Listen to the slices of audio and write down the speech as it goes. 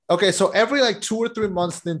Okay, so every like 2 or 3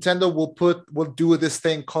 months, Nintendo will do this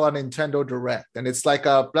thing called a Nintendo Direct, and it's like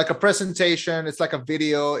a presentation. It's like a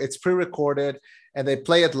video. It's pre-recorded, and they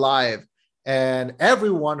play it live. And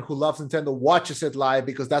everyone who loves Nintendo watches it live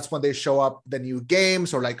because that's when they show up the new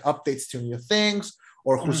games or like updates to new things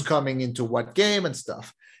or who's coming into what game and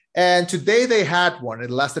stuff. And today they had one. It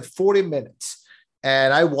lasted 40 minutes.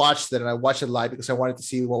 And I watched it, and I watched it live because I wanted to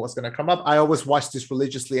see what was going to come up. I always watch this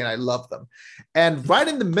religiously, and I love them. And right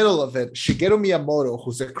in the middle of it, Shigeru Miyamoto,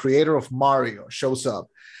 who's the creator of Mario, shows up.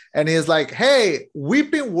 And he's like, hey,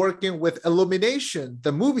 we've been working with Illumination,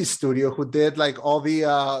 the movie studio who did like all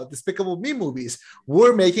the Despicable Me movies.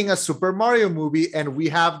 We're making a Super Mario movie, and we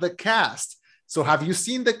have the cast. So have you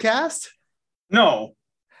seen the cast? No.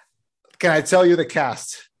 Can I tell you the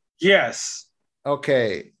cast? Yes.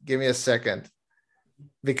 Okay, give me a second.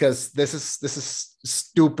 Because this is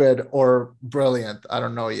stupid or brilliant. I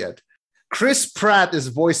don't know yet. Chris Pratt is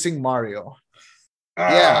voicing Mario.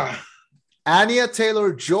 Yeah. Anya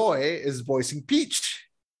Taylor-Joy is voicing Peach.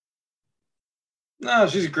 No,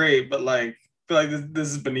 she's great, but like, I feel like this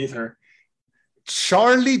is beneath her.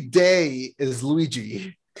 Charlie Day is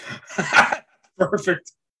Luigi.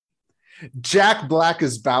 Perfect. Jack Black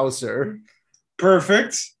is Bowser.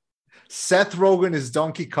 Perfect. Seth Rogen is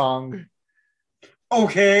Donkey Kong.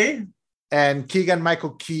 Okay. And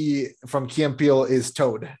Keegan-Michael Key from Key and Peele is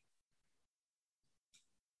Toad.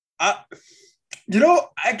 I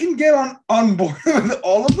can get on board with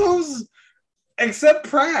all of those except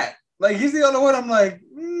Pratt. Like, he's the only one I'm like,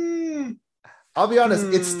 I'll be honest,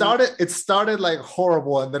 it started like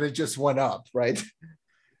horrible and then it just went up, right?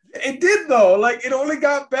 It did though. Like, it only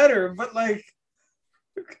got better, but like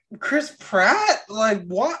Chris Pratt, like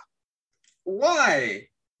what? Why?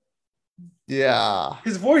 Yeah.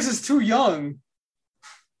 His voice is too young.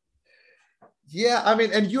 Yeah, I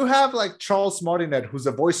mean, and you have like Charles Martinet, who's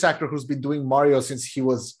a voice actor who's been doing Mario since he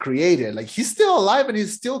was created. Like, he's still alive and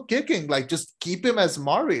he's still kicking. Like, just keep him as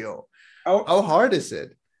Mario. How hard is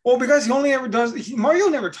it? Well, because he only ever does. Mario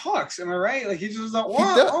never talks. Am I right? Like, he just like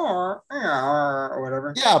or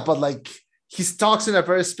whatever. Yeah, but like he talks in a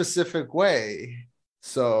very specific way.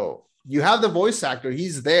 So you have the voice actor.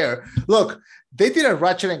 He's there. Look, they did a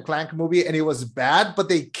Ratchet and Clank movie and it was bad, but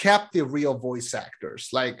they kept the real voice actors.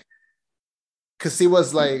 Like, because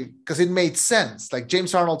it made sense. Like,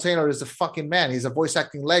 James Arnold Taylor is a fucking man. He's a voice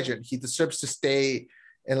acting legend. He deserves to stay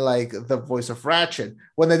in like the voice of Ratchet.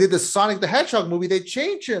 When they did the Sonic the Hedgehog movie, they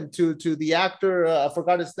changed him to the actor. I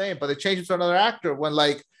forgot his name, but they changed him to another actor when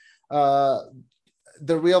like the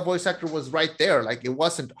real voice actor was right there. Like, it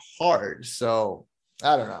wasn't hard. So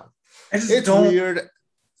I don't know. It's weird.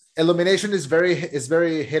 Illumination is very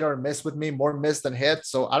hit or miss with me, more miss than hit.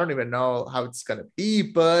 So I don't even know how it's gonna be,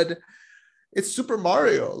 but it's Super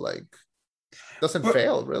Mario. Like, doesn't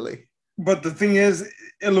fail really. But the thing is,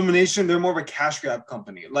 Illumination, they're more of a cash grab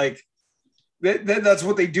company. Like, that's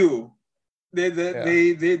what they do. They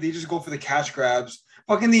just go for the cash grabs.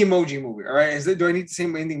 Fucking the Emoji Movie. All right, do I need to say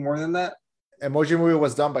anything more than that? Emoji Movie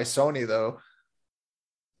was done by Sony though.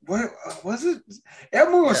 What was it? That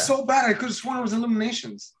movie was so bad I could have sworn it was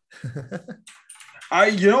Illuminations.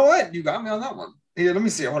 You know what? You got me on that one. Here, let me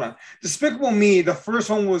see. Hold on. Despicable Me, the first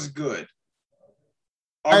one was good.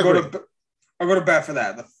 I'll go to bat for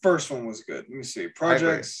that. The first one was good. Let me see.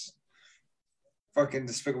 Projects. Fucking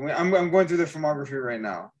Despicable Me. I'm going through the filmography right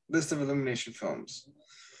now. List of Illumination films.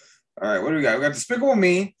 All right, what do we got? We got Despicable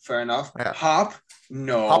Me. Fair enough. Yeah. Hop.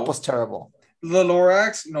 No. Hop was terrible. The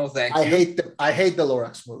Lorax. No, thank you. I hate the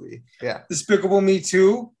Lorax movie. Yeah. Despicable Me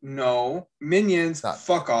 2. No. Minions.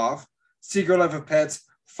 Fuck off. Secret Life of Pets.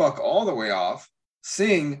 Fuck all the way off.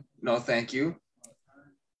 Sing. No, thank you.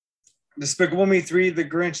 Despicable Me 3, The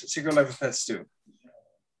Grinch, Secret Life of Pets 2.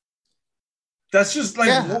 That's just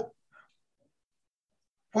like,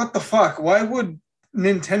 what the fuck? Why would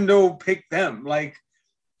Nintendo pick them? Like,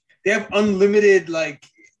 they have unlimited like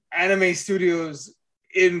anime studios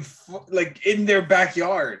in their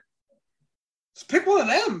backyard. Just pick one of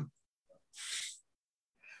them.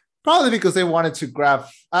 Probably because they wanted to grab.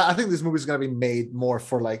 I think this movie is going to be made more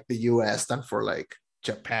for like the US than for like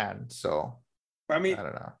Japan. So I mean, I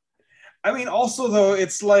don't know. I mean, also though,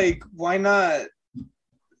 it's like, why not?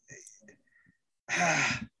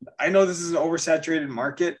 I know this is an oversaturated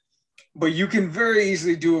market, but you can very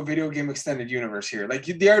easily do a video game extended universe here. Like,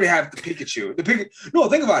 they already have the Pikachu. No,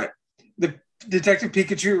 think about it. The Detective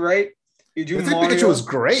Pikachu, right? You do Mario. Pikachu was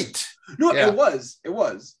great. No, yeah. It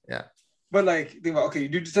was. Yeah. But like, think about, okay, you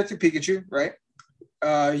do Detective Pikachu, right?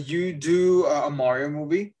 You do a Mario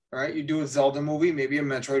movie, right? You do a Zelda movie, maybe a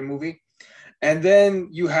Metroid movie, and then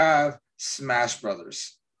you have Smash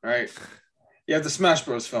Brothers, right? You have the Smash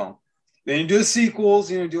Bros. Film. Then you do the sequels,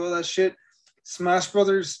 do all that shit. Smash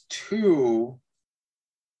Brothers 2,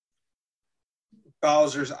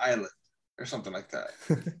 Bowser's Island, or something like that.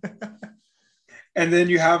 And then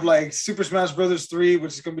you have like Super Smash Brothers 3,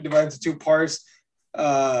 which is going to be divided into 2 parts.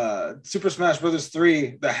 Super Smash Brothers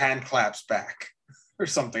 3, the hand claps back, or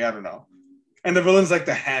something. I don't know. And the villain's like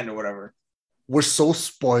the hand or whatever. We're so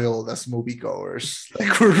spoiled as moviegoers.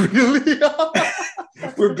 Like we're really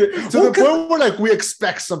to the point where like we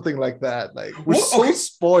expect something like that. Like we're so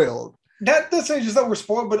spoiled. That's not just that we're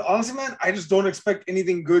spoiled, but honestly, man, I just don't expect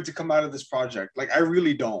anything good to come out of this project. Like I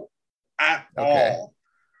really don't at all.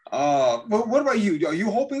 But what about you? Are you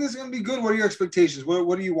hoping this is going to be good? What are your expectations?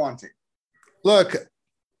 What are you wanting? Look,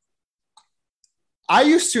 I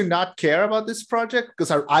used to not care about this project because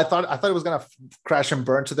I thought it was gonna crash and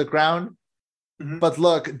burn to the ground. Mm-hmm. But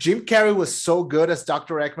look, Jim Carrey was so good as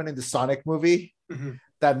Dr. Eggman in the Sonic movie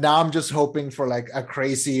that now I'm just hoping for like a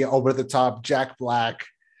crazy, over-the-top Jack Black,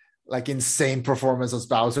 like insane performance as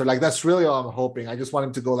Bowser. Like that's really all I'm hoping. I just want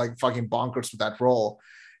him to go like fucking bonkers with that role.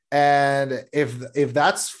 And if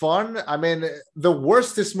that's fun, I mean, the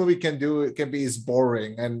worst this movie can be is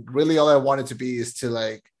boring. And really all I want it to be is to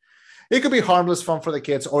like, it could be harmless fun for the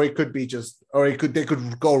kids, or it could be they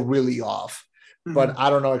could go really off. Mm-hmm. But I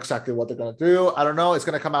don't know exactly what they're going to do. I don't know. It's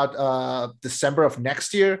going to come out December of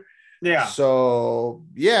next year. Yeah. So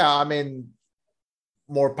yeah, I mean,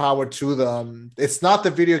 more power to them. It's not the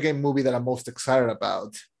video game movie that I'm most excited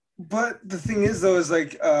about. But the thing is though, is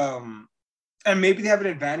like, and maybe they have an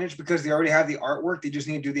advantage because they already have the artwork. They just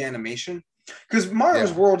need to do the animation. Because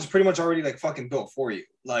Mario's world is pretty much already like fucking built for you.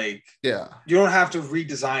 Like, you don't have to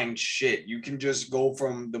redesign shit. You can just go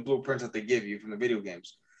from the blueprints that they give you from the video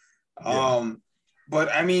games. But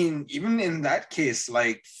I mean, even in that case,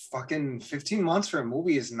 like fucking 15 months for a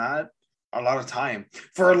movie is not a lot of time.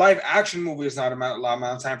 For a live action movie, it's not a lot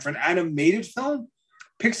amount of time. For an animated film,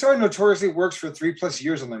 Pixar notoriously works for 3+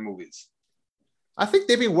 years on their movies. I think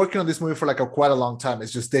they've been working on this movie for quite a long time.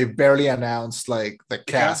 It's just they barely announced like the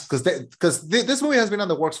cast because this movie has been on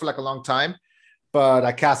the works for like a long time, but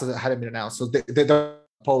a cast hadn't been announced. So they don't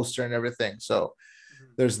poster and everything. So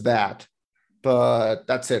there's that, but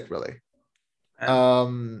that's it really. I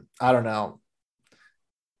don't know.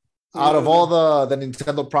 Out of all the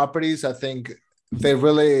Nintendo properties, I think they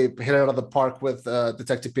really hit it out of the park with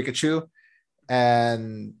Detective Pikachu,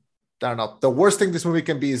 and I don't know. The worst thing this movie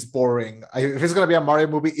can be is boring. If it's going to be a Mario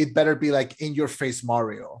movie, it better be like in your face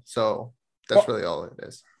Mario. So that's really all it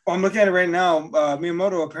is. Well, I'm looking at it right now.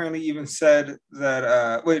 Miyamoto apparently even said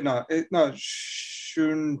that,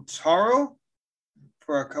 Shuntaro?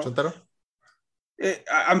 Shuntaro?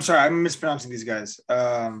 I'm sorry, I'm mispronouncing these guys.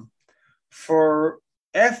 For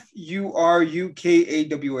Furukawa,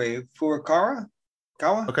 Furukawa?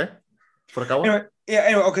 Okay. Furukawa?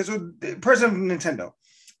 Anyway, okay, so the president of Nintendo.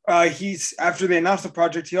 He's after they announced the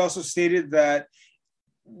project, he also stated that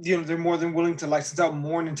they're more than willing to license out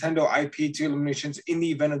more Nintendo IP to Illuminations in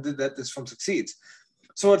the event that this film succeeds.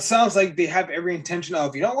 So it sounds like they have every intention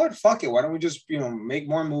of, you know what, fuck it, why don't we just make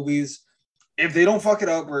more movies? If they don't fuck it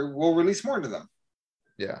up, we'll release more to them.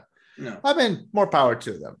 Yeah, I mean, more power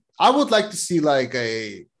to them. I would like to see like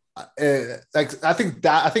I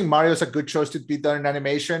think Mario is a good choice to be done in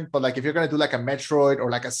animation, but like if you're gonna do like a Metroid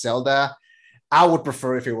or like a Zelda, I would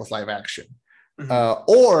prefer if it was live action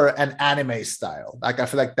or an anime style. Like I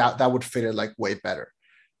feel like that would fit it like way better.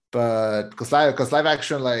 But because live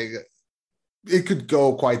action, like it could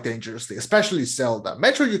go quite dangerously, especially Zelda.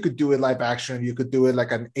 Metro, you could do it live action. You could do it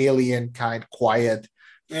like an alien kind, quiet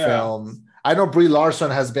film. I know Brie Larson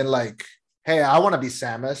has been like, "Hey, I want to be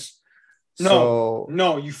Samus." No,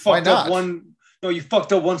 you fucked up one. No, you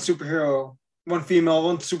fucked up one superhero, one female,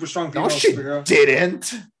 one super strong female superhero.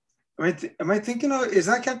 Didn't. Am I thinking of? Is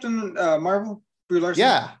that Captain Marvel? Brie Larson?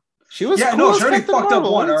 Yeah, she was. Yeah, no, she already fucked up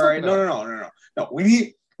one. All right, no.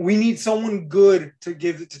 We need someone good to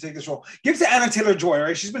take this role. Give it to Anna Taylor-Joy. All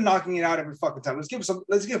right, she's been knocking it out every fucking time. Let's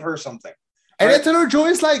give her something. Anna Taylor-Joy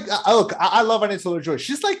is like, look, I love Anna Taylor-Joy.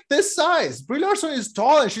 She's like this size. Brie Larson is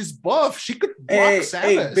tall and she's buff. She could rock Samus.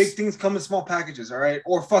 Hey, big things come in small packages, all right?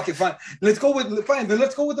 Or fuck it, fine. Let's go with the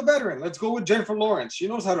veteran. Let's go with Jennifer Lawrence. She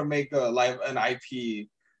knows how to make an IP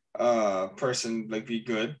person like be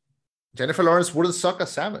good. Jennifer Lawrence wouldn't suck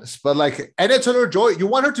as Samus, but like Anna Taylor-Joy, you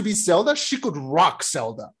want her to be Zelda? She could rock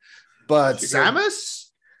Zelda. But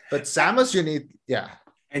Samus, you need,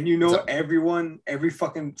 And every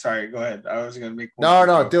fucking, sorry, go ahead. I was going to make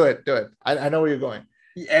No, do it. I know where you're going.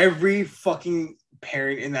 Every fucking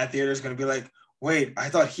parent in that theater is going to be like, wait, I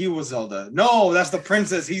thought he was Zelda. No, that's the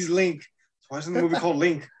princess. He's Link. So why isn't the movie called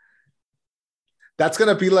Link? That's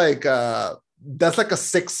going to be like that's like a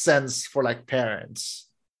sixth sense for like parents.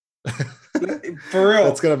 For real.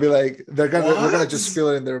 It's gonna be like they're gonna just feel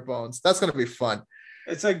it in their bones. That's gonna be fun.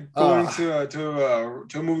 It's like going to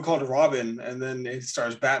a movie called Robin, and then it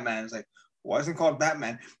stars Batman. It's like, why isn't it called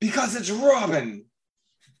Batman? Because it's Robin.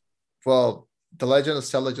 Well, The Legend of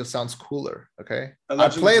Zelda just sounds cooler. Okay, I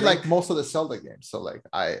played like most of the Zelda games, so like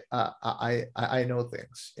I know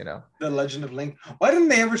things. You know, The Legend of Link. Why didn't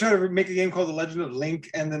they ever try to make a game called The Legend of Link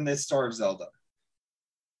and then they stars Zelda?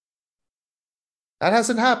 That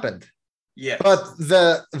hasn't happened. Yeah, but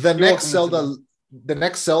the next Zelda. The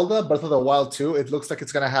next Zelda, Breath of the Wild 2, it looks like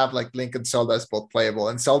it's gonna have like Link and Zelda as both playable,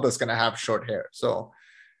 and Zelda's gonna have short hair. So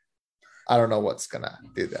I don't know what's gonna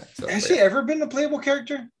do that. So, has she ever been a playable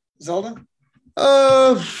character, Zelda?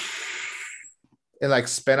 In like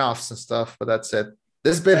spin-offs and stuff, but that's it.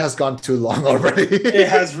 This bit has gone too long already. It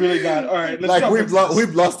has really gone. All right, like we've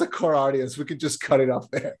lost the core audience. We can just cut it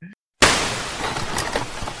off there.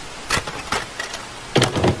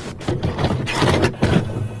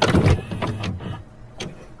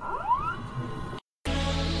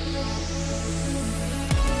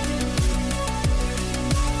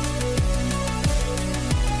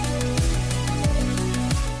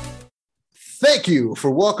 Thank you for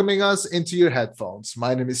welcoming us into your headphones.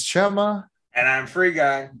 My name is Chema. And I'm Free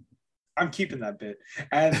Guy. I'm keeping that bit.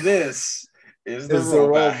 And this is the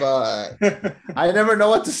rollback. I never know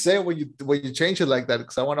what to say when you change it like that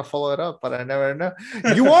because I want to follow it up, but I never know.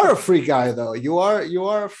 You are a free guy, though. You are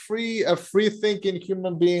a free thinking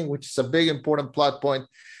human being, which is a big important plot point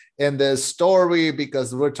in this story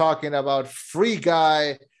because we're talking about Free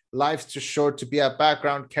Guy. Life's too short to be a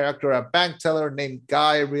background character. A bank teller named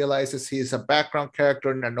Guy realizes he is a background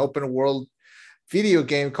character in an open world video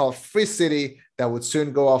game called Free City that would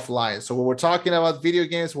soon go offline. So when we're talking about video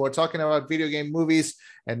games, we're talking about video game movies,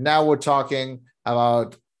 and now we're talking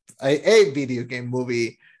about a video game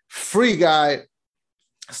movie, Free Guy,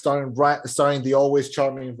 starring the always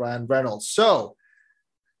charming Ryan Reynolds. So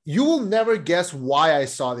you will never guess why I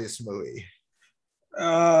saw this movie.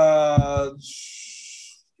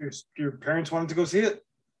 Your parents wanted to go see it?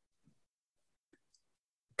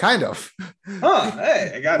 Kind of.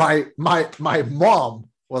 Hey, I got it. My mom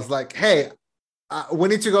was like, hey, we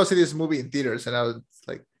need to go see this movie in theaters. And I was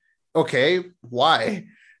like, okay, why?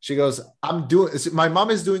 She goes, my mom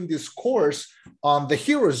is doing this course on the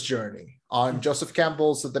hero's journey on Joseph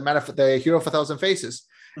Campbell's The Hero of a Thousand Faces.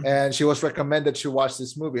 And she was recommended to watch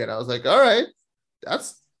this movie. And I was like, all right,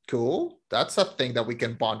 that's cool. That's a thing that we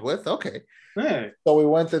can bond with. Okay. Hey. So we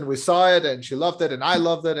went and we saw it, and she loved it, and I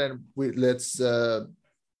loved it, and it's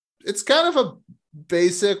kind of a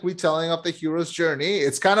basic retelling of the hero's journey.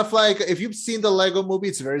 It's kind of like if you've seen the Lego movie,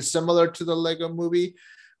 it's very similar to the Lego movie,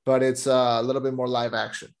 but it's a little bit more live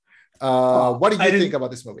action. What do you think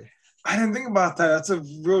about this movie? I didn't think about that. That's a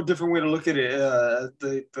real different way to look at it.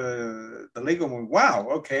 The Lego movie. Wow.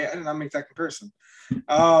 Okay, I did not make that comparison.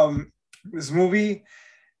 This movie,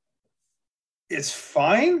 it's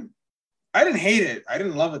fine. I didn't hate it. I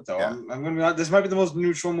didn't love it though. Yeah. I'm gonna be honest. This might be the most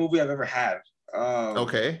neutral movie I've ever had.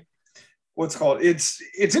 Okay. What's called? It's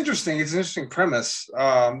interesting. It's an interesting premise.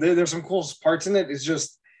 There's some cool parts in it. It's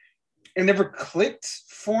just it never clicked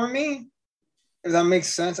for me. If that makes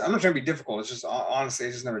sense. I'm not trying to be difficult. It's just honestly,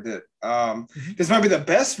 it just never did. This might be the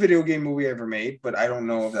best video game movie ever made, but I don't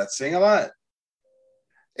know if that's saying a lot.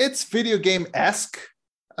 It's video game-esque.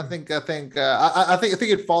 I think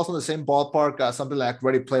it falls in the same ballpark, something like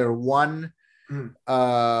Ready Player One,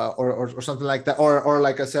 or something like that, or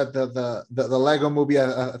like I said, the Lego movie.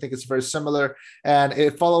 I think it's very similar, and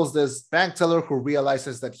it follows this bank teller who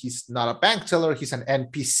realizes that he's not a bank teller, he's an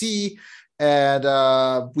NPC,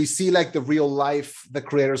 and we see like the real life, the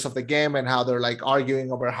creators of the game, and how they're like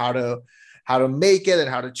arguing over how to make it and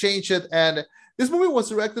how to change it. And this movie was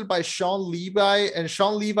directed by Sean Levi, and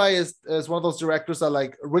Sean Levi is one of those directors that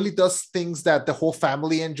like really does things that the whole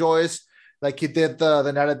family enjoys. Like he did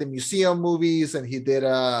the Night at the Museum movies, and he did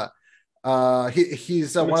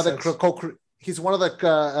he's one of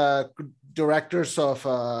the directors of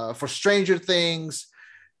for Stranger Things,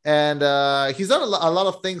 and he's done a lot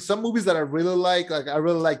of things. Some movies that I really like I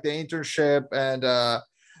really like The Internship, and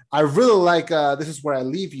I really like This Is Where I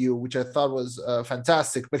Leave You, which I thought was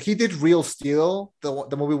fantastic. But he did Real Steel,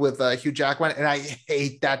 the movie with Hugh Jackman, and I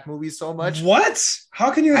hate that movie so much. What?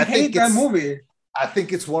 How can you hate that movie? I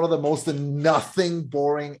think it's one of the most nothing,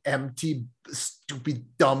 boring, empty, stupid,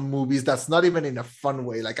 dumb movies. That's not even in a fun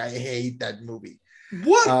way. Like I hate that movie.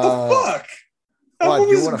 What the fuck? That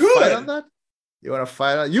movie's good. Fight on that? You want to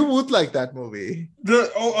fight on? You would like that movie.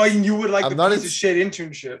 You would like the piece of shit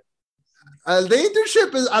Internship. The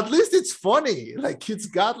internship is at least it's funny. Like it's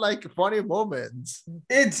got like funny moments.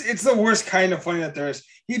 It's the worst kind of funny that there is.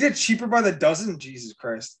 He did Cheaper by the Dozen. Jesus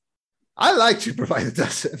Christ. I like Cheaper by the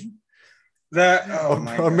Dozen.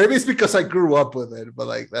 Or maybe it's because I grew up with it, but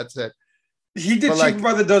like that's it. He did Cheaper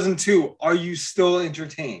by the Dozen too. Are you still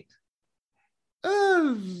entertained?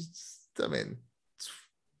 I mean,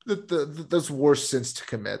 there's worse sins to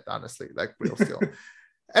commit, honestly, like real still.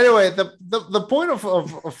 Anyway, the point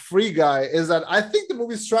of Free Guy is that I think the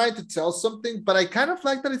movie's trying to tell something, but I kind of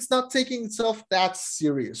like that it's not taking itself that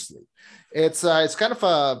seriously. It's kind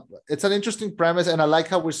of it's an interesting premise, and I like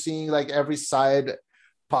how we're seeing like every side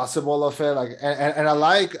possible of it. Like, and I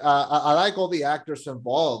like all the actors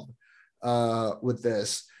involved with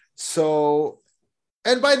this. So,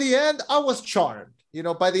 and by the end, I was charmed.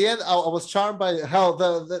 By the end, I was charmed by how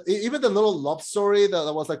even the little love story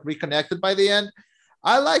that was like reconnected by the end.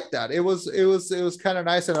 I like that. It was kind of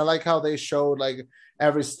nice, and I like how they showed like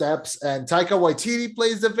every steps. And Taika Waititi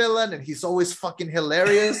plays the villain, and he's always fucking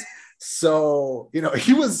hilarious. So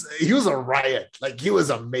he was a riot. Like he was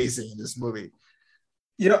amazing in this movie.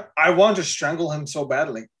 I want to strangle him so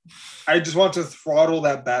badly. I just want to throttle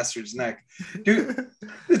that bastard's neck, dude.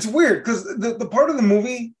 It's weird because the part of the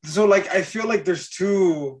movie. So like I feel like there's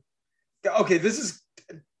two. Okay, this is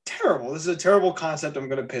terrible. This is a terrible concept I'm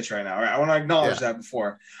going to pitch right now. Right? I want to acknowledge that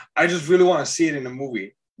before. I just really want to see it in a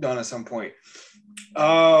movie done at some point.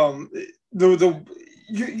 You're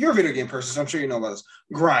a video game person, so I'm sure you know about this.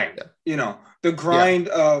 Grind. The grind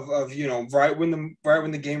of right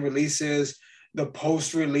when the game releases, the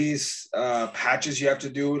post-release patches you have to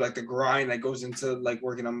do, like the grind that goes into like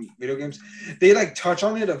working on video games. They like touch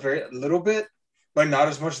on it a very little bit, but not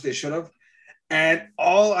as much as they should have. And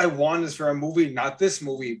all I want is for a movie, not this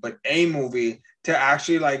movie, but a movie to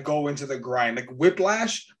actually like go into the grind, like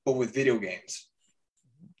Whiplash, but with video games.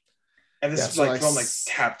 And this is like film like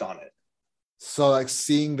tapped on it. So like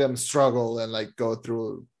seeing them struggle and like go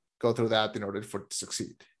through that in order for it to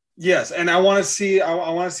succeed. Yes, and I want to see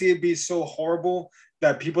it be so horrible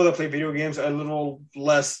that people that play video games are a little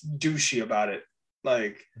less douchey about it.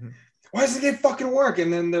 Like. Mm-hmm. Why does the game fucking work?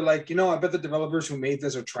 And then they're like, I bet the developers who made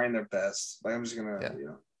this are trying their best. Like, I'm just gonna,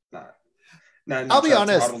 not I'll be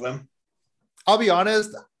honest. I'll be honest.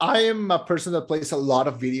 I am a person that plays a lot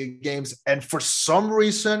of video games, and for some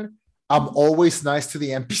reason, I'm always nice to the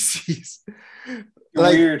NPCs.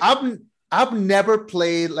 Like, weird. I've never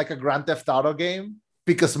played like a Grand Theft Auto game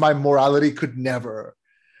because my morality could never.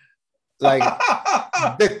 Like,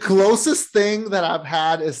 the closest thing that I've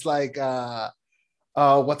had is like.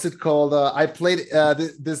 What's it called? I played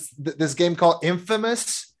this game called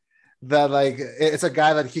Infamous. That like it's a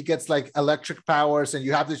guy that he gets like electric powers, and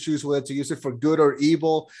you have to choose whether to use it for good or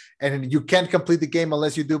evil, and you can't complete the game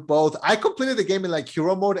unless you do both. I completed the game in like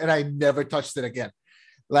hero mode, and I never touched it again.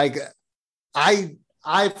 Like I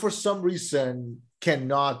for some reason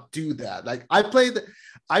cannot do that. Like I played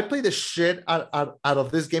the shit out of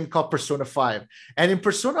this game called Persona 5, and in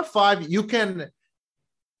Persona 5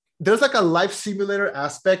 there's like a life simulator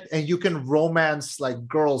aspect, and you can romance like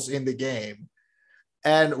girls in the game.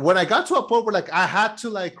 And when I got to a point where like I had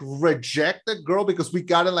to like reject the girl because we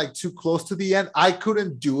got like too close to the end, I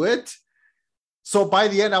couldn't do it. So by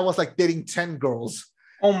the end, I was like dating 10 girls.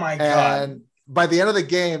 Oh my God. And by the end of the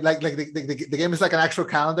game, like the game is like an actual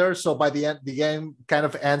calendar. So by the end, the game kind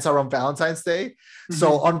of ends around Valentine's Day. Mm-hmm.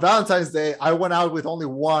 So on Valentine's Day, I went out with only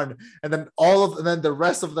one, and then the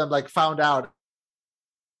rest of them like found out.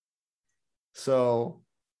 So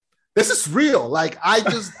this is real. Like I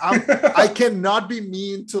cannot be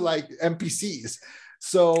mean to like NPCs.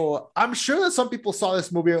 So I'm sure that some people saw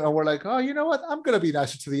this movie and were like, oh, you know what? I'm gonna be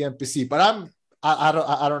nicer to the NPC. But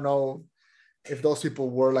I don't know if those people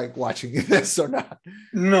were like watching this or not.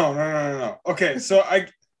 No. Okay, so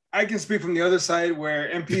I can speak from the other side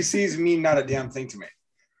where NPCs mean not a damn thing to me.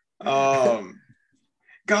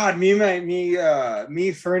 God,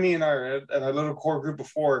 me, Fernie, and our little core group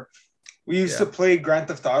before. We used to play Grand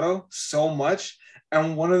Theft Auto so much,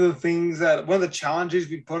 and one of the challenges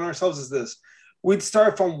we put on ourselves is this: we'd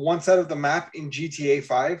start from one side of the map in GTA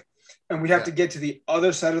 5, and we'd have to get to the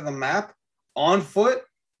other side of the map on foot,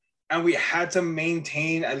 and we had to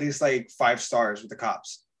maintain at least like 5 stars with the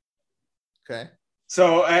cops. Okay.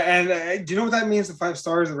 So, and do you know what that means? The 5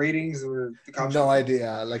 stars, the ratings, or the cops? No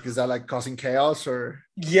idea. Like, is that like causing chaos or?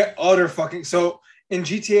 Yeah, utter fucking. So in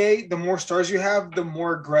GTA, the more stars you have, the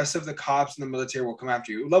more aggressive the cops and the military will come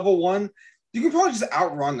after you. Level 1, you can probably just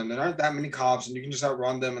outrun them. There aren't that many cops, and you can just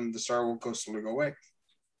outrun them, and the star will slowly go away.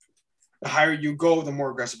 The higher you go, the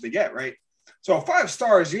more aggressive they get, right? So 5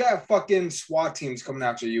 stars, you have fucking SWAT teams coming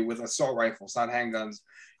after you with assault rifles, not handguns.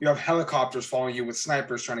 You have helicopters following you with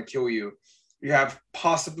snipers trying to kill you. You have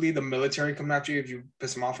possibly the military coming after you if you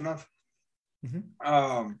piss them off enough.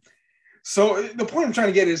 Mm-hmm. So the point I'm trying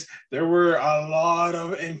to get is there were a lot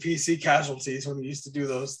of NPC casualties when we used to do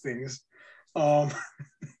those things.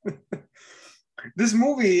 This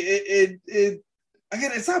movie, it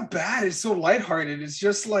again, it's not bad. It's so lighthearted. It's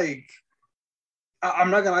just like,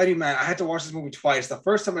 I'm not gonna lie to you, man. I had to watch this movie twice. The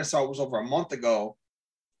first time I saw it was over a month ago,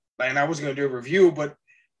 and I was gonna do a review, but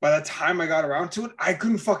by the time I got around to it, I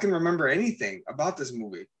couldn't fucking remember anything about this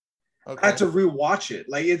movie. Okay. I had to rewatch it.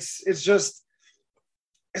 Like it's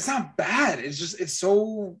not bad. It's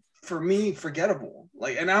so, for me, forgettable.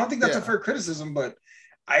 Like, and I don't think that's a fair criticism, but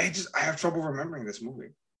I have trouble remembering this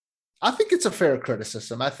movie. I think it's a fair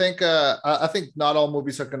criticism. I think not all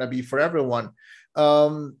movies are gonna be for everyone.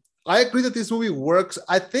 I agree that this movie works.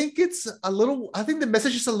 I think the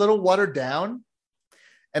message is a little watered down.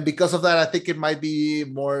 And because of that, I think it might be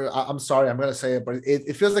more, I'm sorry, I'm going to say it, but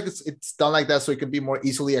it feels like it's done like that so it can be more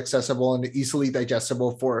easily accessible and easily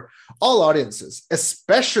digestible for all audiences,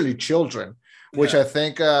 especially children, which I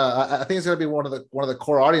think it's going to be one of the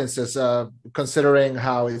core audiences, considering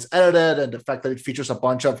how it's edited and the fact that it features a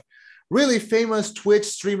bunch of really famous Twitch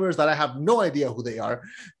streamers that I have no idea who they are.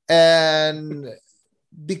 And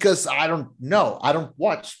because I don't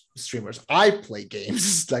watch streamers. I play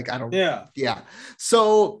games.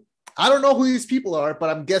 So I don't know who these people are, but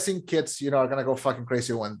I'm guessing kids, are gonna go fucking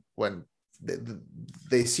crazy when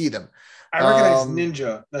they see them. I recognize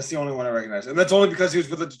Ninja. That's the only one I recognize, and that's only because he was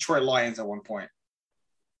with the Detroit Lions at one point.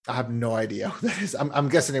 I have no idea who that is. I'm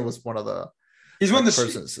guessing it was one of the. He's one of the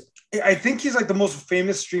persons. I think he's like the most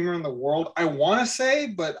famous streamer in the world. I want to say,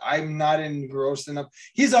 but I'm not engrossed enough.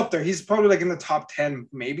 He's up there. He's probably like in the top 10.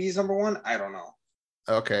 Maybe he's number 1. I don't know.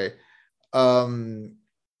 Okay.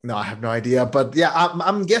 No, I have no idea. But yeah,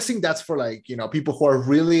 I'm guessing that's for like, people who are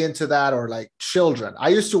really into that, or like children. I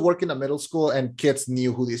used to work in a middle school and kids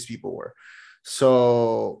knew who these people were.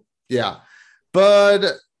 So yeah.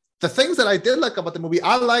 But the things that I did like about the movie,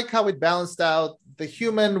 I like how it balanced out the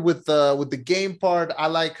human with the game part. I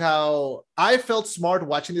like how I felt smart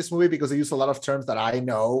watching this movie because they used a lot of terms that I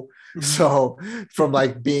know. Mm-hmm. So from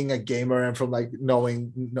like being a gamer and from like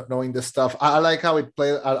knowing this stuff, I like how it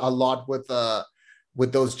played a lot with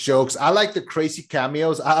those jokes. I like the crazy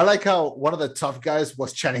cameos. I like how one of the tough guys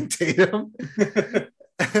was Channing Tatum.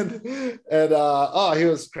 and he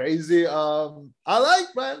was crazy. I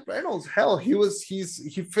like Ryan Reynolds. Hell, he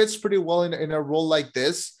fits pretty well in a role like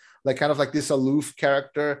this, like kind of like this aloof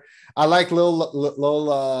character. I like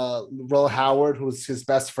Lil Howard, who's his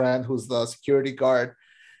best friend, who's the security guard,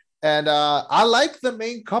 and I like the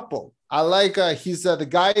main couple. I like he's the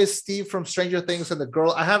guy is Steve from Stranger Things, and the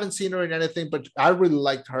girl, I haven't seen her in anything, but I really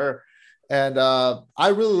liked her. And I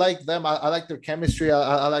really like them. I like their chemistry.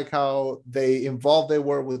 I like how involved they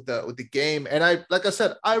were with the game. And I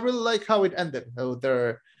really like how it ended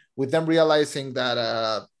with them realizing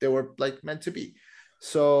that they were like meant to be.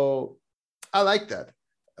 So I like that.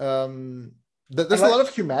 There's a lot of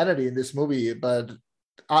humanity in this movie, but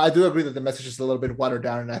I do agree that the message is a little bit watered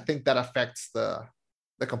down, and I think that affects the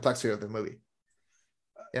complexity of the movie.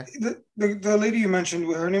 Yeah. The lady you mentioned,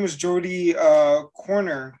 her name is Jodie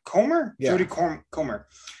Comer. Yeah. Jodie Comer.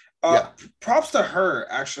 Props to her.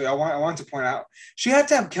 Actually, I want to point out she had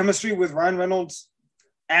to have chemistry with Ryan Reynolds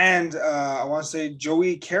and I want to say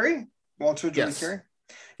Walter Carey.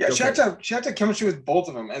 Yeah, she had to have chemistry with both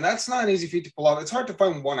of them, and that's not an easy feat to pull off. It's hard to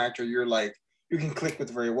find one actor you can click with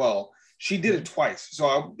very well. She did it twice,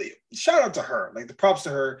 so shout out to her. Like the props to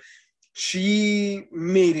her. She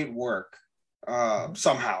made it work.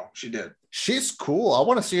 Somehow she did. She's cool. I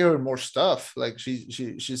want to see her in more stuff. Like she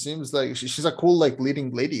seems like she's a cool like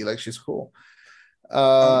leading lady. Like she's cool.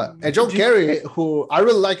 And Joe Carey, who I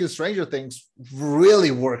really like in Stranger Things,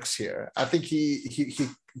 really works here. I think he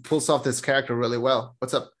pulls off this character really well.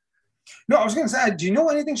 What's up? No, I was gonna say, do you know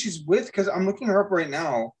anything she's with? Because I'm looking her up right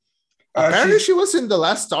now. Apparently she was in the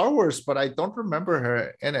last Star Wars, but I don't remember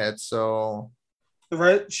her in it. So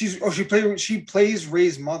she plays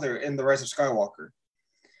Rey's mother in The Rise of Skywalker.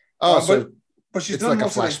 But she's done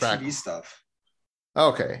most of like TV stuff.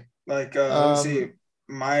 Okay. Like let me see.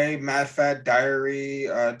 My Mad Fat Diary,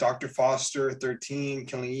 Dr. Foster, 13,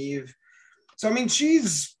 Killing Eve. So I mean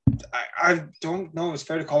I don't know if it's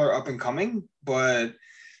fair to call her up and coming, but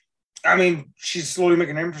I mean she's slowly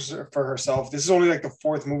making a name for herself. This is only like the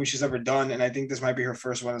 4th movie she's ever done, and I think this might be her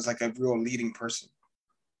first one as like a real leading person.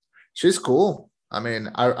 She's cool. I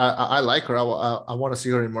mean, I like her. I want to see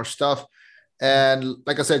her in more stuff. And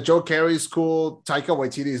like I said, Joe Carey's cool. Taika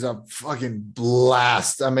Waititi is a fucking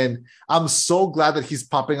blast. I mean, I'm so glad that he's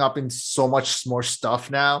popping up in so much more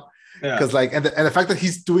stuff now. Because like, and the fact that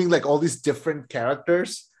he's doing like all these different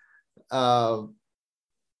characters, I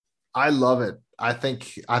love it. I think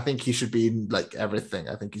he should be in like everything.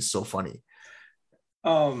 I think he's so funny.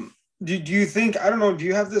 Do you think, I don't know, do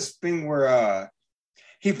you have this thing where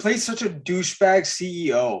he plays such a douchebag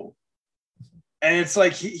CEO? And it's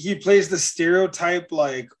like he plays the stereotype,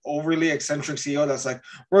 like overly eccentric CEO that's like,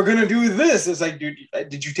 we're gonna do this. It's like, dude,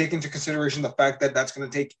 did you take into consideration the fact that that's gonna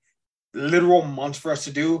take literal months for us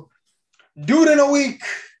to do? Do it in a week.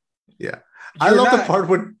 Yeah, I love the part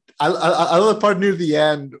when I love the part near the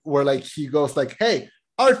end where like he goes like, "Hey,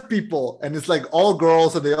 art people," and it's like all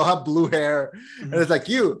girls and they all have blue hair, and it's like,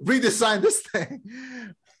 you redesign this thing.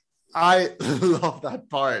 I love that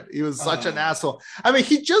part. He was such an asshole. I mean,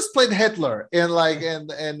 he just played Hitler in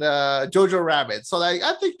Jojo Rabbit, so like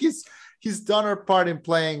I think he's done her part in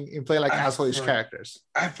playing like asshole-ish characters.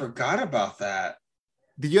 I forgot about that.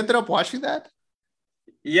 Did you end up watching that?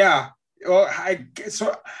 Yeah. Well, I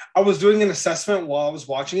was doing an assessment while I was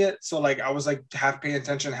watching it, so like I was like half paying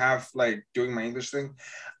attention, half like doing my English thing.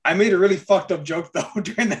 I made a really fucked up joke though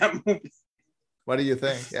during that movie. What do you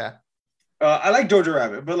think? Yeah. I like Jojo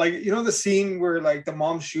Rabbit, but like, you know, the scene where like the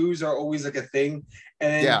mom's shoes are always like a thing,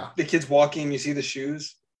 and then the kid's walking and you see the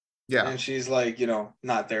shoes, and she's like, you know,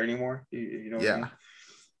 not there anymore. You know what I mean?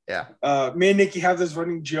 Yeah. Me and Nikki have this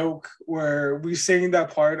running joke where we sing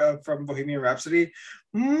that part from Bohemian Rhapsody,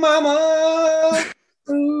 Mama.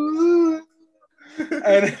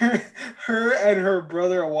 And her and her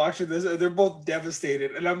brother are watching this, and they're both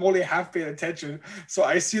devastated, and I'm only half paying attention. So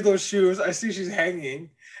I see those shoes, I see she's hanging,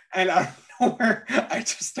 and out of nowhere, I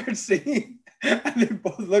just start singing, and they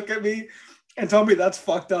both look at me and tell me that's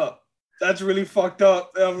fucked up. That's really fucked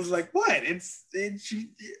up. And I was like, what? It's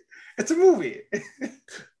a movie.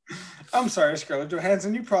 I'm sorry, Scarlett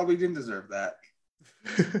Johansson. You probably didn't deserve that.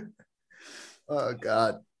 Oh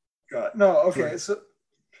God. No. Okay. So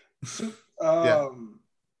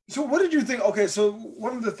what did you think? Okay. So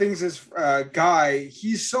one of the things is Guy.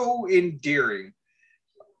 He's so endearing.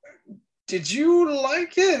 Did you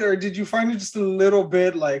like it, or did you find it just a little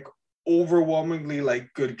bit like overwhelmingly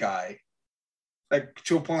like good guy, like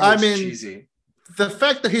to a point where it's cheesy? The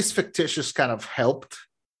fact that he's fictitious kind of helped.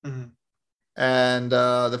 Mm-hmm. And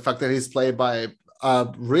the fact that he's played by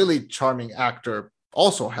a really charming actor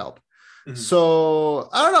also helped. Mm-hmm. So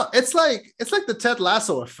I don't know. It's like the Ted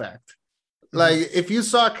Lasso effect. Mm-hmm. Like if you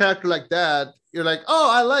saw a character like that, you're like, oh,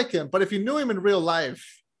 I like him. But if you knew him in real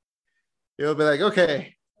life, you'll be like,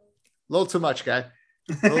 okay, a little too much, guy.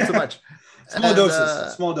 A little too much. Small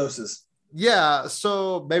doses. Yeah.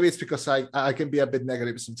 So maybe it's because I can be a bit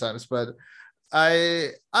negative sometimes, but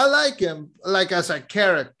I like him like as a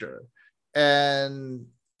character. And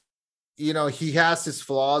you know, he has his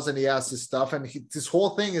flaws and he has his stuff, and this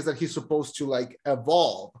whole thing is that he's supposed to like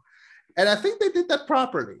evolve, and I think they did that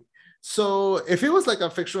properly. So if it was like a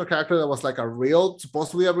fictional character that was like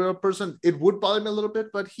supposed to be a real person, it would bother me a little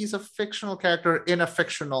bit, but he's a fictional character in a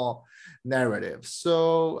fictional narrative,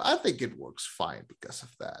 so I think it works fine because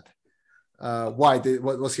of that.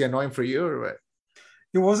 Was he annoying for you, or what?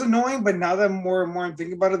 It was annoying, but now that more and more I'm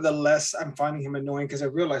thinking about it, the less I'm finding him annoying, because I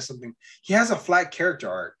realized something. He has a flat character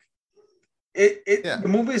arc. The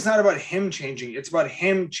movie is not about him changing. It's about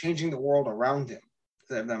him changing the world around him.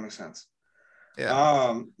 If that makes sense.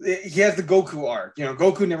 Yeah. He has the Goku arc. You know,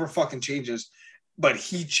 Goku never fucking changes, but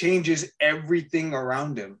he changes everything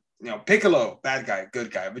around him. You know, Piccolo, bad guy,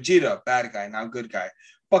 good guy. Vegeta, bad guy, now good guy.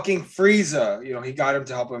 Fucking Frieza, you know, he got him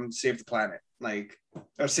to help him save the planet,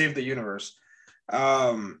 or save the universe.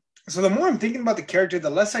 So the more I'm thinking about the character, the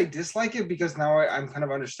less I dislike it, because now I'm kind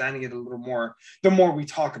of understanding it a little more the more we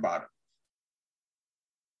talk about it.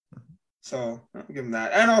 So I'll give him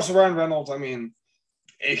that. And also Ryan Reynolds, I mean,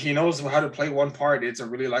 if he knows how to play one part, it's a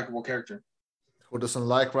really likable character. Who doesn't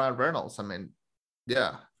like Ryan Reynolds? I mean,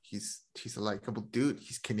 yeah, he's a likable dude.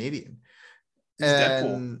 He's Canadian. He's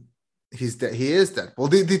Deadpool. He is Deadpool.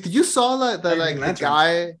 Did you saw like the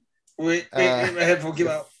guy? Wait, my headphone came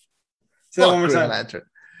out. Say that one more time. Lantern.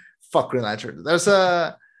 Fuck Green Lantern. There's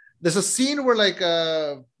a scene where like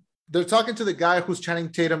they're talking to the guy who's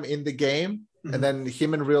Channing Tatum in the game, mm-hmm. and then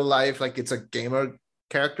him in real life, like it's a gamer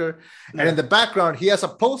character, and in the background he has a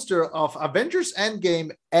poster of Avengers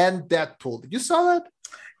Endgame and Deadpool. Did you saw that?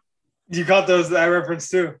 You got that reference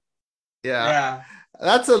too? Yeah.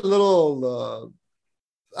 That's a little.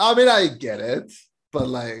 I mean, I get it, but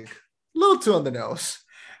like a little too on the nose.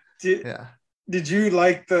 Did you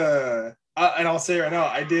like the? And I'll say right now,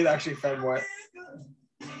 I did actually find what.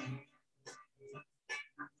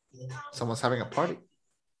 Someone's having a party.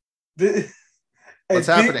 I What's think-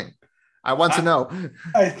 happening? I want to know.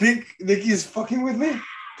 I think Nikki's fucking with me.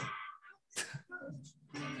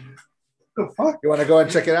 The fuck? You want to go and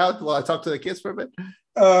check it out while I talk to the kids for a bit?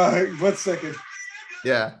 1 second.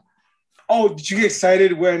 Yeah. Oh, did you get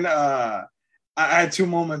excited when I had two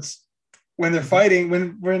moments when they're fighting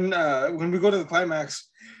when we go to the climax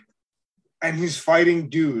and he's fighting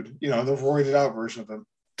dude, the roided out version of him,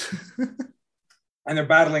 and they're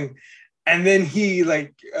battling, and then he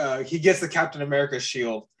gets the Captain America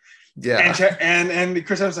shield. Yeah. And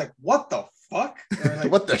Chris Evans like, what the fuck? Like,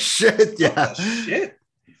 what the shit? Yeah. What the shit?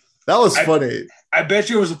 That was funny. I bet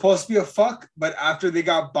you it was supposed to be a fuck, but after they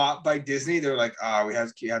got bought by Disney, they're like,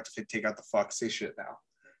 you have to take out the fuck, say shit now.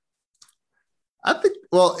 I think,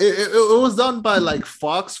 well, it was done by like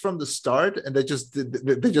Fox from the start, and they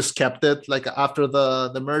just kept it like after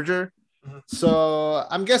the merger. Mm-hmm. So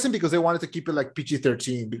I'm guessing because they wanted to keep it like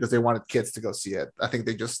PG-13 because they wanted kids to go see it. I think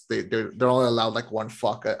they're only allowed like one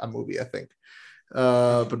fuck a movie, I think.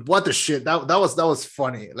 But what the shit? That was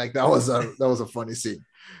funny. Like that was a funny scene.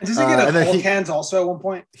 Does he get a Hulk hands also at one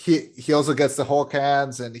point? He also gets the Hulk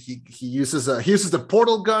hands, and he uses the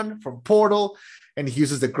portal gun from Portal, and he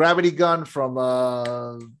uses the gravity gun from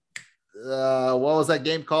what was that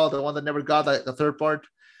game called? The one that never got the third part.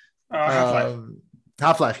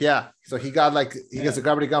 Half-Life, yeah. So he gets a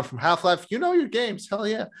gravity gun from Half-Life. You know your games, hell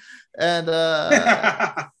yeah. And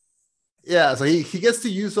yeah, so he gets to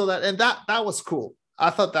use all that, and that was cool. I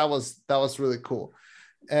thought that was really cool.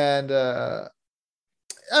 And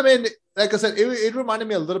I mean, like I said, it reminded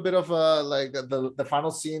me a little bit of like the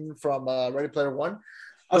final scene from Ready Player One.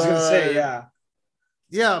 I was gonna say, yeah.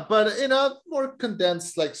 Yeah, but in a more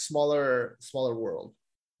condensed, like smaller world.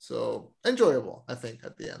 So enjoyable, I think,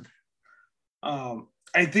 at the end.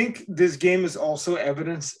 I think this game is also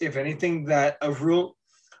evidence, if anything, that a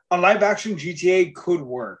live action GTA could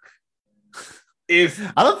work. I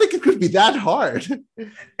don't think it could be that hard.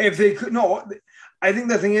 If they could, no. I think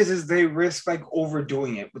the thing is they risk like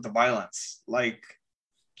overdoing it with the violence. Like,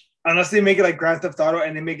 unless they make it like Grand Theft Auto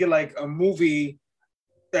and they make it like a movie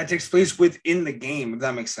that takes place within the game, if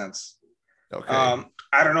that makes sense. Okay.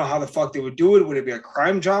 I don't know how the fuck they would do it. Would it be a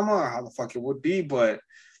crime drama or how the fuck it would be? But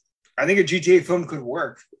I think a GTA film could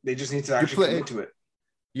work. They just need to actually commit to it.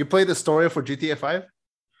 You played the story for GTA 5?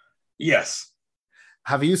 Yes.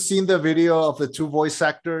 Have you seen the video of the two voice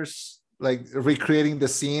actors like recreating the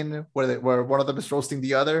scene where one of them is roasting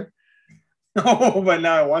the other? No, but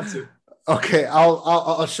now I want to. Okay,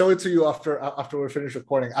 I'll show it to you after we finish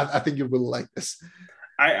recording. I think you will like this.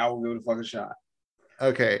 I will give it a fucking shot.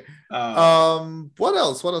 Okay. What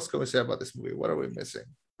else? What else can we say about this movie? What are we missing?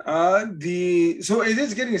 So it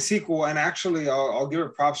is getting a sequel, and actually, I'll give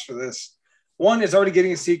it props for this. One, it's already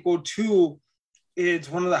getting a sequel. Two,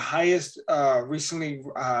 it's one of the highest recently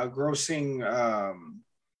grossing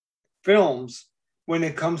films when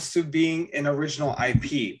it comes to being an original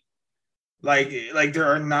IP. Like there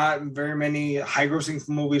are not very many high grossing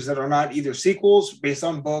movies that are not either sequels based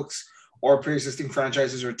on books or pre-existing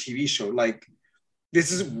franchises or TV show. Like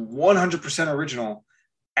this is 100% original,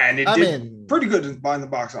 and it did pretty good in the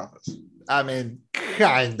box office. I mean,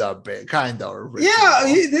 kind of big, kind of original. Yeah,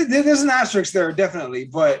 there's an asterisk there, definitely.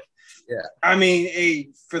 But yeah, I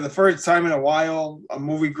mean, for the first time in a while, a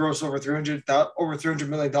movie grossed over $300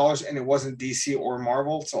 million, and it wasn't DC or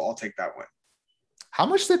Marvel, so I'll take that win. How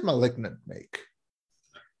much did Malignant make?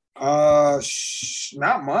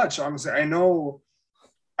 Not much. Honestly, I know.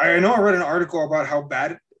 I read an article about how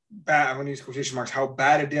bad. I'm going to use quotation marks. How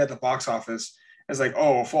bad it did at the box office. It's like,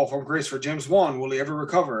 a fall from grace for James Wan. Will he ever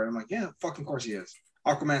recover? And I'm like, yeah, fucking course he is.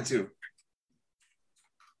 Aquaman 2.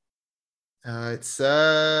 It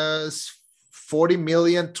says 40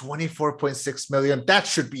 million, 24.6 million. That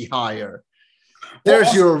should be higher.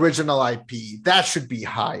 There's your original IP. That should be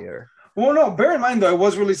higher. Well, no, bear in mind though, it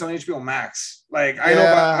was released on HBO Max. Like I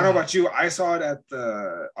know about you. I saw it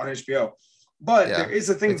on HBO. But there is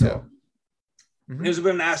a thing though. Mm-hmm. There's a bit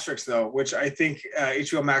of an asterisk though, which I think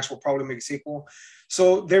HBO Max will probably make a sequel.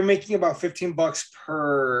 So they're making about $15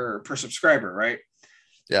 per subscriber, right?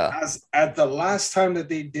 Yeah. As at the last time that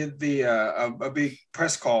they did a big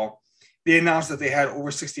press call, they announced that they had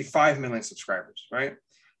over 65 million subscribers, right?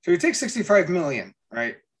 So you take 65 million,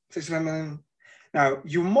 right? 65 million. Now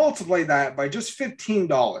you multiply that by just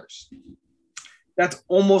 $15. That's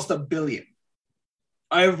almost $1 billion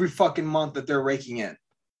every fucking month that they're raking in.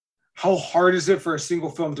 How hard is it for a single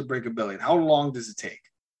film to break $1 billion? How long does it take?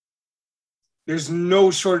 There's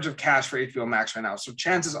no shortage of cash for HBO Max right now. So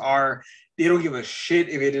chances are they don't give a shit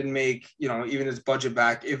if it didn't make, even its budget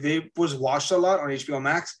back. If it was watched a lot on HBO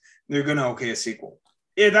Max, they're going to okay a sequel.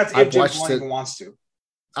 Yeah, that's if I've James watched Wan it. even wants to.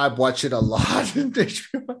 I've watched it a lot. In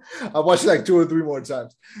HBO. I watched it like 2 or 3 more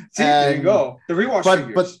times. See, there you And go. The rewatch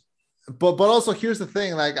but but figures. but also here's the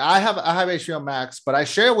thing. Like I have HBO Max, but I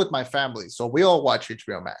share it with my family, so we all watch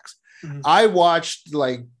HBO Max. Mhm. I watched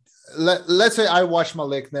like let's say I watched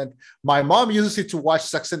Malignant. My mom uses it to watch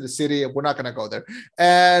Sex and the City. We're not gonna go there.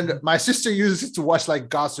 And my sister uses it to watch like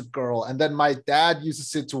Gossip Girl, and then my dad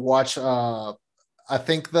uses it to watch. I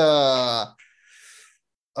think the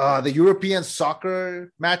European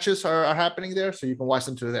soccer matches are happening there, so you can watch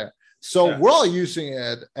them through there. So Yeah. we're all using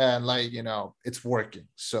it, and like it's working.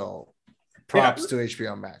 So props to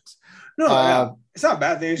HBO Max. No, yeah. Uh, It's not a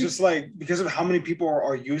bad thing. It's just like because of how many people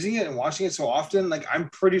are using it and watching it so often. Like I'm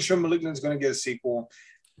pretty sure Malignant is going to get a sequel.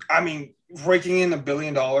 I mean, raking in $1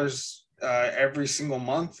 billion every single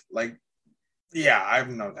month. Like, yeah, I have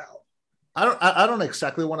no doubt. I don't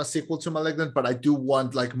exactly want a sequel to Malignant, but I do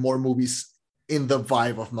want like more movies in the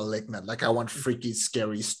vibe of Malignant. Like I want freaky,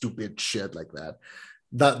 scary, stupid shit like that.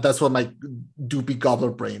 That's what my doopy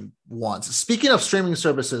gobbler brain wants. Speaking of streaming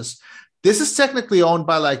services, this is technically owned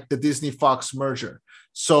by like the Disney Fox merger.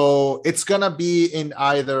 So it's gonna be in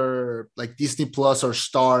either like Disney Plus or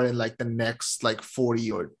Star in like the next like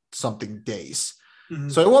 40 or something days. Mm-hmm.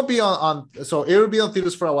 So it won't be on so it will be on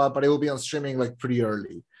theaters for a while, but it will be on streaming like pretty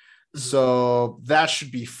early. Mm-hmm. So that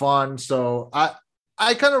should be fun. So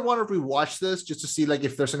I kind of want to rewatch this just to see like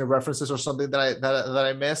if there's any references or something that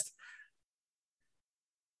I missed.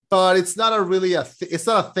 But it's not a really it's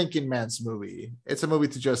not a thinking man's movie. It's a movie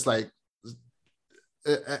to just like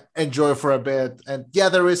enjoy for a bit. And yeah,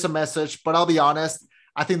 there is a message, but I'll be honest,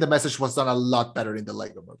 I think the message was done a lot better in the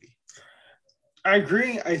Lego movie. I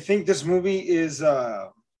agree. I think this movie is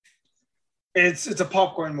it's a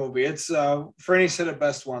popcorn movie. It's Franny said it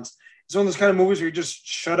best once. It's one of those kind of movies where you just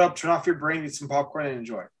shut up, turn off your brain, eat some popcorn, and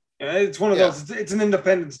enjoy. Yeah, it's one of those. It's an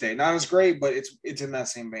Independence Day. Not as great, but it's in that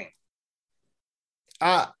same vein.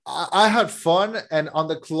 I had fun, and on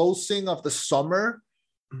the closing of the summer,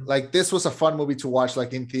 like this was a fun movie to watch,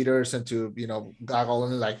 like in theaters and to goggle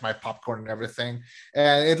and like my popcorn and everything.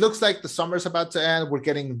 And it looks like the summer's about to end. We're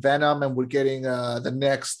getting Venom, and we're getting the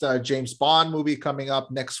next James Bond movie coming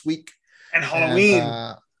up next week, and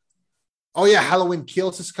Halloween. Oh yeah, Halloween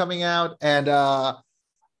Kills is coming out, and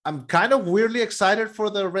I'm kind of weirdly excited for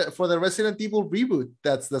the Resident Evil reboot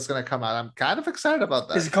that's going to come out. I'm kind of excited about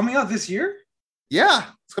that. Is it coming out this year? Yeah,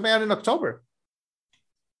 it's coming out in October.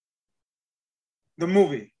 The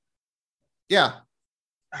movie. Yeah.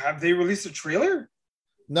 Have they released a trailer?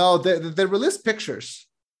 No, they released pictures.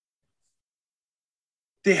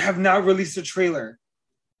 They have not released a trailer.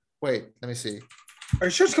 Wait, let me see. Are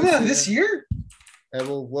you sure it's coming out this year?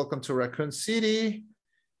 Welcome to Raccoon City.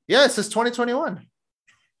 Yeah, it says 2021.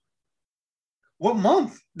 What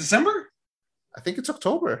month? December? I think it's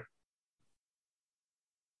October.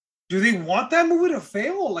 Do they want that movie to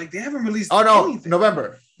fail? Like they haven't released anything.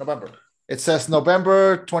 November. It says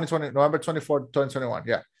November 2020, November 24th, 2021.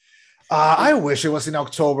 Yeah. I wish it was in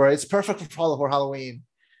October. It's perfect for Halloween.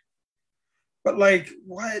 But like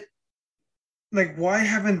what? Like why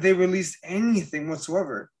haven't they released anything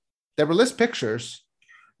whatsoever? They released pictures.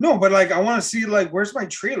 No, but like I want to see like where's my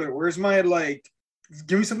trailer? Where's my like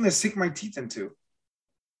give me something to sink my teeth into.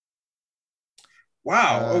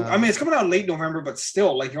 Wow. I mean, it's coming out late November, but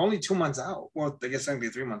still, like, you're only 2 months out. Well, I guess it's going to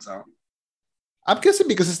be 3 months out. I'm guessing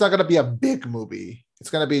because it's not going to be a big movie.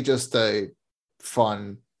 It's going to be just a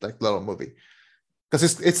fun, like, little movie.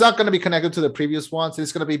 Because it's not going to be connected to the previous ones.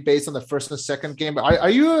 It's going to be based on the first and second game. But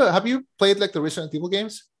have you played, like, the Resident Evil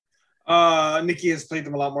games? Nikki has played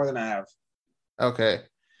them a lot more than I have. Okay.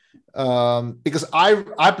 Because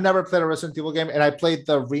I've never played a Resident Evil game, and I played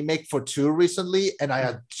the remake for 2 recently, and I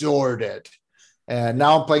adored it. And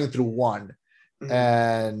now I'm playing through 1. Mm-hmm.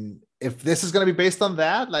 And if this is going to be based on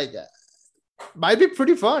that, like, might be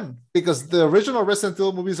pretty fun because the original Resident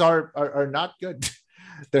Evil movies are not good.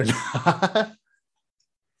 They're not.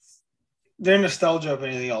 They're nostalgia of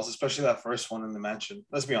anything else, especially that first one in the mansion.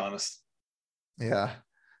 Let's be honest. Yeah.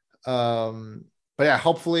 But yeah,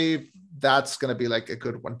 hopefully that's going to be like a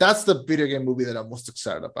good one. That's the video game movie that I'm most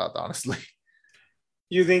excited about, honestly.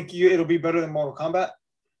 You think it'll be better than Mortal Kombat?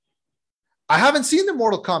 I haven't seen the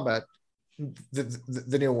Mortal Kombat,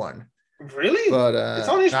 the new one. Really? But it's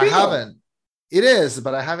on HBO. I haven't. It is,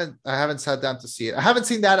 but I haven't sat down to see it. I haven't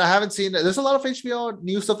seen that. I haven't seen. There's a lot of HBO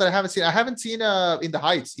new stuff that I haven't seen. I haven't seen In the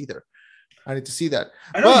Heights either. I need to see that.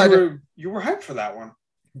 I know you were hyped for that one.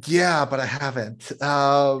 Yeah, but I haven't.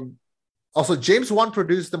 Also, James Wan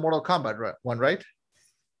produced the Mortal Kombat one, right?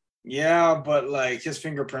 Yeah, but like his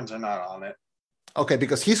fingerprints are not on it. Okay,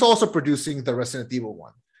 because he's also producing the Resident Evil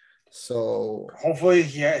one. So hopefully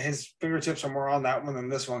his fingertips are more on that one than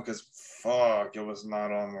this one, because fuck, it was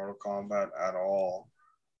not on Mortal Kombat at all.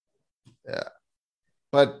 Yeah,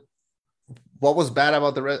 but what was bad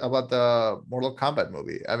about the Mortal Kombat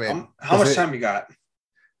movie? I mean, how much time you got?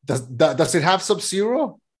 Does it have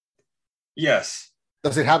Sub-Zero? Yes.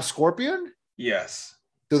 Does it have Scorpion? Yes.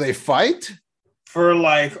 Do they fight? For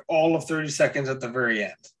like all of 30 seconds at the very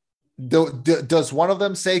end. Does one of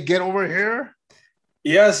them say, "Get over here"?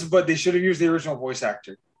 Yes, but they should have used the original voice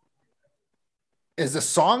actor. Is the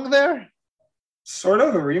song there? Sort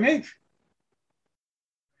of a remake.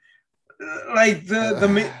 Like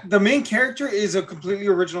the main character is a completely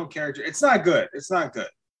original character. It's not good. It's not good.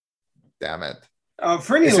 Damn it.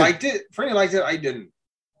 Fernie liked it. Fernie liked it. I didn't.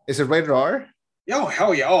 Is it rated R? Oh,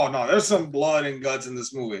 hell yeah. Oh, no. There's some blood and guts in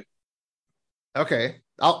this movie. Okay.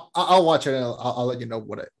 I'll watch it and I'll let you know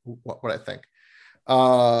what I think.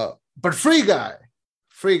 But Free Guy.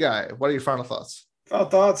 What are your final thoughts? Final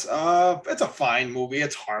thoughts? It's a fine movie.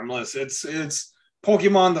 It's harmless. It's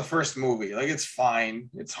Pokemon, the first movie. Like, it's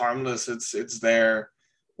fine. It's harmless. It's there.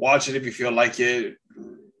 Watch it if you feel like it.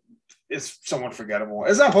 It's somewhat forgettable.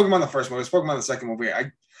 It's not Pokemon the first movie. It's Pokemon the second movie.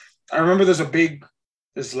 I remember there's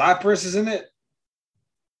Lapras is in it.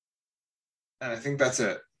 And I think that's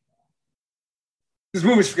it. This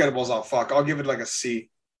movie's forgettable as all fuck. I'll give it like a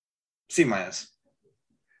C. C-.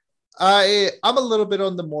 I'm a little bit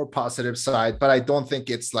on the more positive side, but I don't think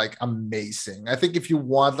it's like amazing. I think if you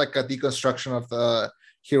want like a deconstruction of the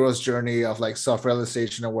hero's journey of like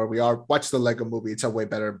self-realization and where we are, watch the Lego movie. It's a way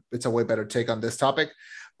better take on this topic.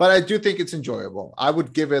 But I do think it's enjoyable. I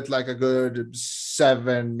would give it like a good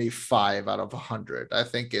 75 out of 100. I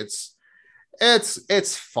think it's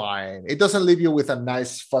fine. It doesn't leave you with a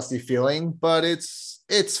nice fuzzy feeling, but it's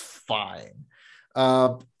fine.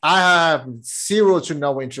 I have zero to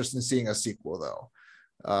no interest in seeing a sequel, though.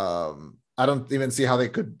 I don't even see how they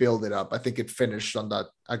could build it up. I think it finished on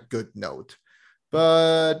a good note.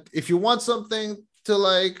 But if you want something to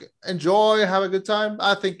like enjoy, have a good time,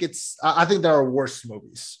 I think there are worse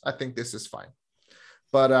movies. I think this is fine.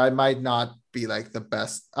 But I might not be like the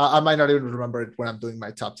best. I might not even remember it when I'm doing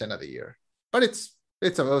my top 10 of the year. But it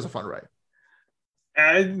was a fun ride.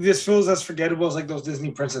 This feels as forgettable as like those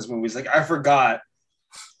Disney princess movies. Like, I forgot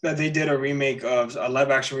that they did a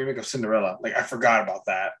live action remake of Cinderella. Like, I forgot about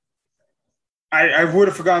that. I would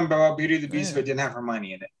have forgotten about Beauty and the Beast if it didn't have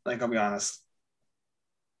Hermione in it. Like, I'll be honest.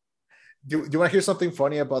 Do you want to hear something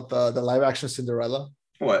funny about the live action Cinderella?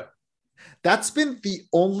 What? That's been the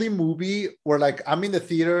only movie where like I'm in the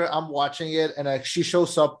theater, I'm watching it, and she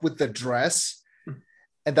shows up with the dress.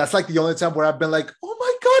 And that's like the only time where I've been like, oh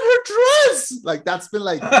my God, her dress. Like, that's been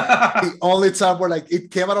like the only time where like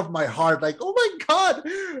it came out of my heart. Like, oh my God,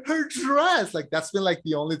 her dress. Like, that's been like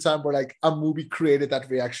the only time where like a movie created that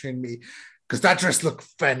reaction in me. Because that dress looked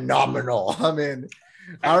phenomenal. I mean,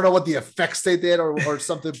 I don't know what the effects they did or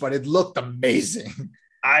something, but it looked amazing.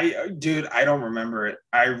 I don't remember it.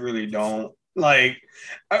 I really don't. Like,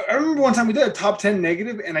 I remember one time we did a top 10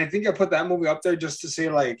 negative, and I think I put that movie up there just to say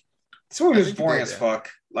like, this movie was boring as fuck.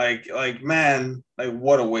 Like, man, like,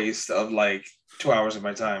 what a waste of like 2 hours of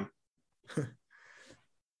my time.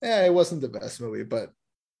 Yeah, it wasn't the best movie, but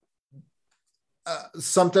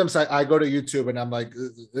sometimes I go to YouTube and I'm like,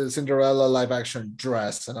 Cinderella live action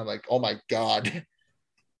dress, and I'm like, oh my God,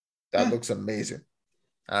 that looks amazing.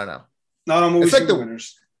 I don't know. Not on movies.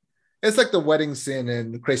 It's like the wedding scene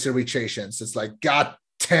in Crazy Rich Asians. It's like, God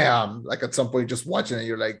damn. Like, at some point, just watching it,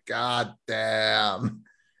 you're like, God damn.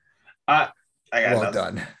 I got well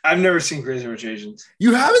done. I've never seen Crazy Rich Asians.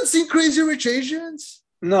 You haven't seen Crazy Rich Asians?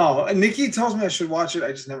 No. Nikki tells me I should watch it.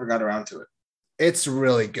 I just never got around to it. It's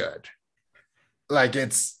really good. Like,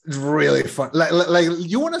 it's really fun. Like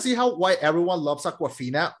you want to see why everyone loves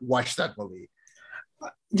Aquafina? Watch that movie.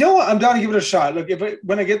 You know what? I'm down to give it a shot. Look,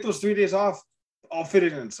 when I get those 3 days off, I'll fit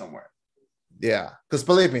it in somewhere. Yeah, because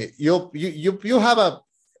believe me, you'll have a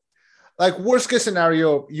like worst case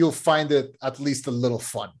scenario, you'll find it at least a little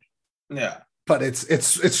fun. Yeah, but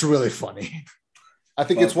it's really funny. I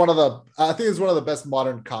think it's one of the best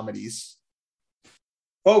modern comedies.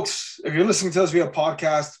 Folks, if you're listening to us via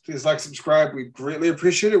podcast, please like, subscribe. We greatly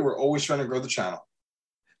appreciate it. We're always trying to grow the channel.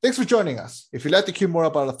 Thanks for joining us. If you'd like to hear more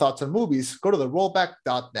about our thoughts on movies, go to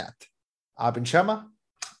therollback.net. I've been Chema.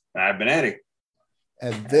 I've been Eddie.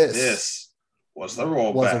 And this was the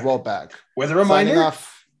rollback. With a reminder.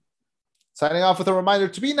 Signing off with a reminder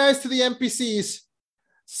to be nice to the NPCs.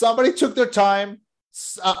 Somebody took their time.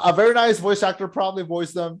 A very nice voice actor probably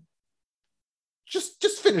voiced them.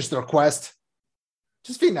 Just finish their quest.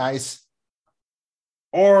 Just be nice.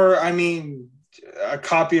 Or, I mean, a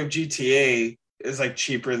copy of GTA is like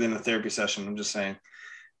cheaper than a therapy session. I'm just saying.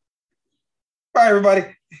 Bye, everybody.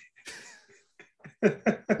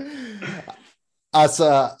 As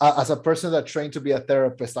a person that trained to be a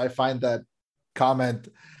therapist, I find that comment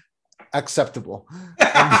acceptable.